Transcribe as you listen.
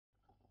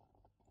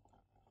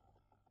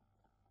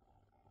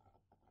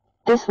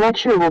This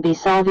lecture will be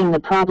solving the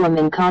problem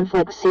in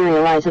conflict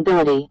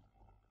serializability.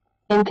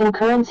 In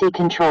concurrency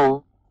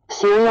control,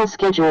 serial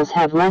schedules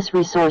have less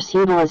resource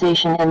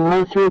utilization and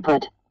low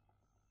throughput.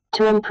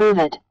 To improve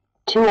it,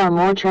 2 or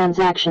more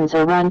transactions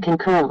are run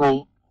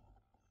concurrently.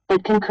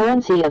 But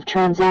concurrency of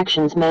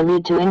transactions may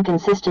lead to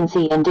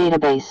inconsistency in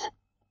database.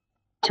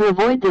 To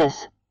avoid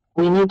this,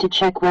 we need to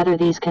check whether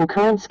these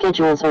concurrent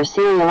schedules are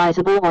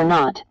serializable or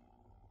not.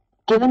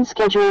 Given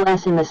schedule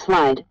S in the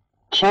slide,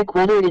 check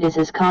whether it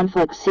is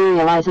conflict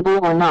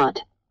serializable or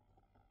not.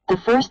 The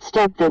first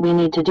step that we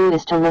need to do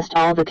is to list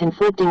all the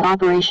conflicting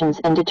operations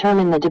and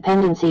determine the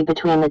dependency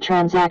between the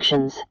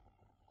transactions.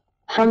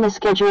 From the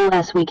schedule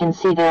S we can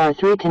see there are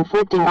 3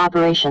 conflicting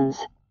operations.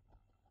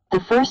 The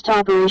first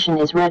operation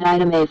is read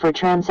item A for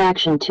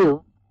transaction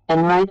 2,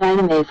 and write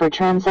item A for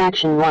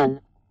transaction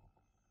 1.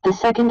 The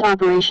second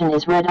operation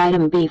is read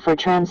item B for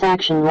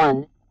transaction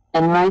 1,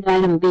 and write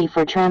item B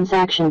for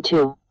transaction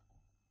 2.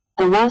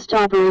 The last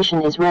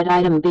operation is read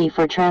item B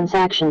for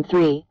transaction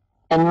 3,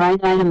 and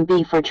write item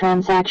B for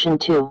transaction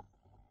 2.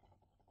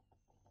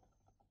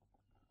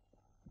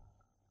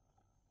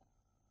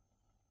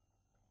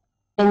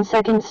 In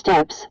second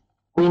steps,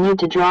 we need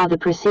to draw the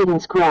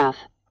proceedings graph.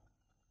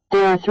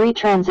 There are 3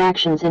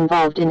 transactions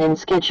involved in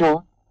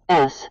schedule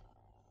S.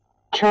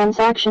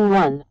 Transaction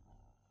 1,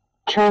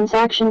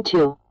 Transaction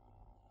 2,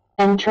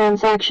 and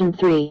Transaction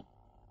 3.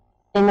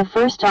 In the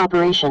first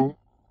operation,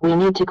 we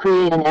need to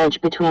create an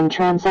edge between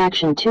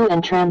Transaction 2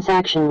 and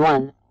Transaction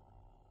 1.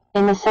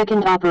 In the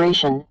second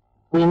operation,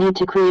 we need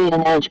to create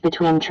an edge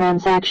between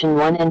Transaction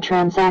 1 and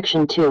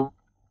Transaction 2.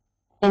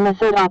 In the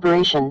third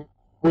operation,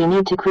 we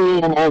need to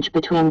create an edge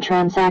between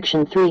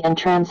Transaction 3 and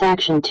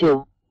Transaction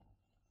 2.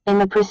 In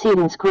the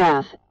proceedings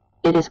graph,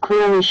 it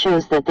clearly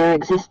shows that there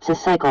exists a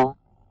cycle.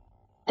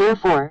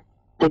 Therefore,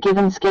 the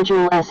given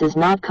schedule S is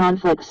not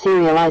conflict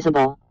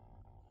serializable.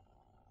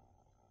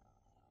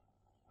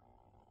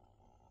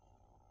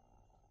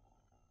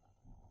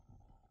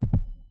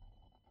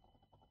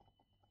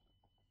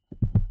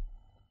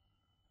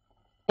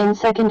 In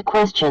second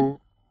question,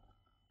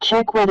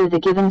 check whether the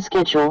given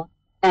schedule,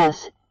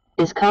 S,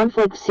 is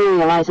conflict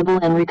serializable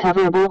and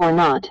recoverable or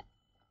not.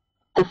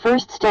 The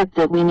first step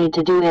that we need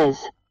to do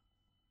is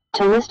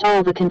to list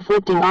all the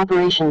conflicting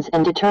operations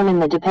and determine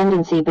the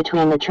dependency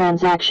between the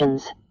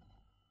transactions.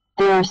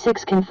 There are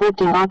 6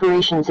 conflicting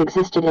operations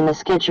existed in the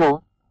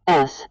schedule,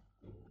 S.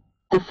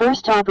 The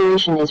first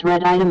operation is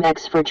read item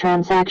X for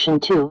transaction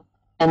 2,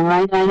 and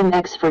write item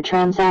X for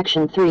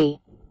transaction 3.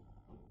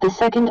 The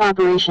second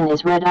operation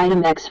is read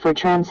item X for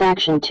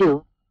transaction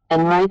 2,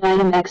 and write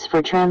item X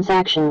for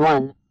transaction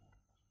 1.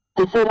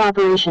 The third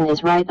operation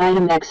is write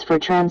item X for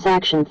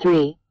transaction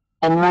 3,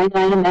 and write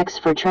item X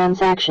for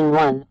transaction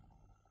 1.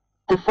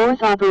 The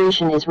fourth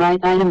operation is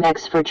write item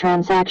X for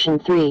transaction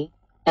 3,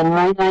 and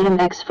write item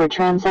X for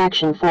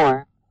transaction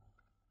 4.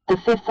 The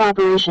fifth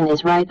operation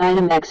is write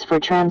item X for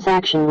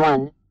transaction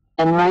 1,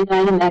 and write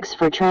item X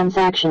for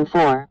transaction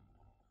 4.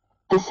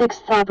 The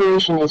sixth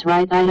operation is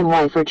write item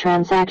Y for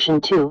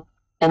transaction 2,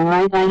 and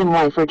write item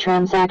Y for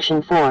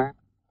transaction 4.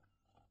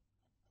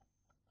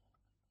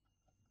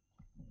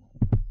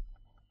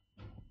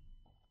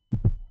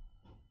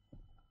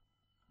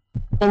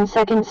 In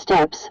second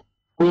steps,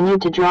 we need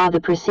to draw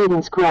the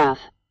proceedings graph.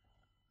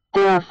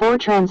 There are 4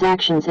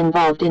 transactions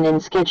involved in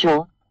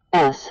schedule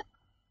S.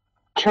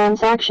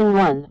 Transaction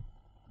 1,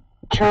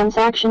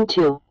 Transaction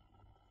 2,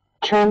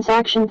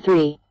 Transaction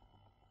 3,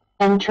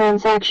 and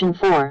Transaction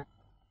 4.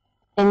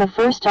 In the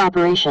first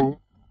operation,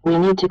 we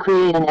need to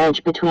create an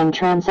edge between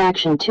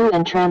Transaction 2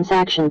 and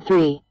Transaction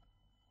 3.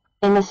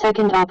 In the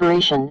second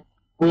operation,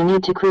 we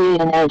need to create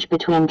an edge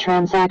between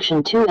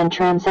Transaction 2 and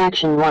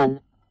Transaction 1.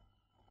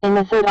 In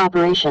the third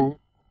operation,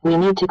 we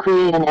need to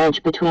create an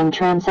edge between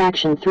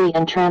Transaction 3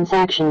 and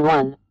Transaction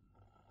 1.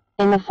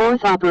 In the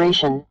fourth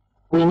operation,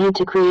 we need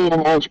to create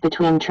an edge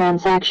between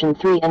Transaction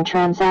 3 and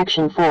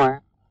Transaction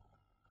 4.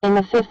 In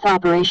the fifth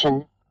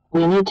operation,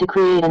 we need to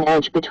create an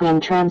edge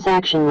between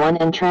Transaction 1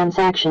 and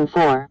Transaction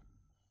 4.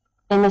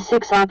 In the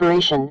sixth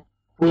operation,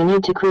 we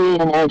need to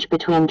create an edge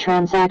between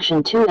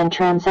Transaction 2 and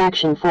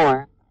Transaction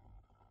 4.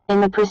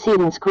 In the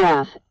proceedings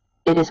graph,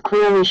 it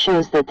clearly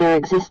shows that there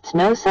exists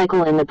no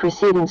cycle in the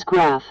proceedings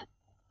graph.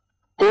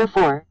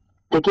 Therefore,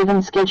 the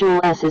given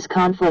schedule S is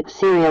conflict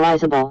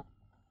serializable.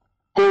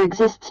 There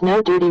exists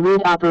no dirty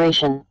read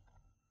operation.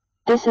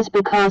 This is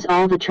because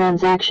all the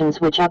transactions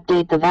which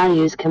update the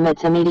values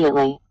commits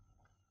immediately.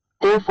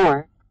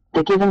 Therefore,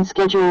 the given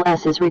schedule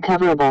S is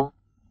recoverable.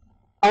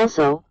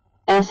 Also,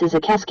 S is a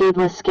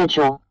cascadeless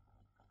schedule.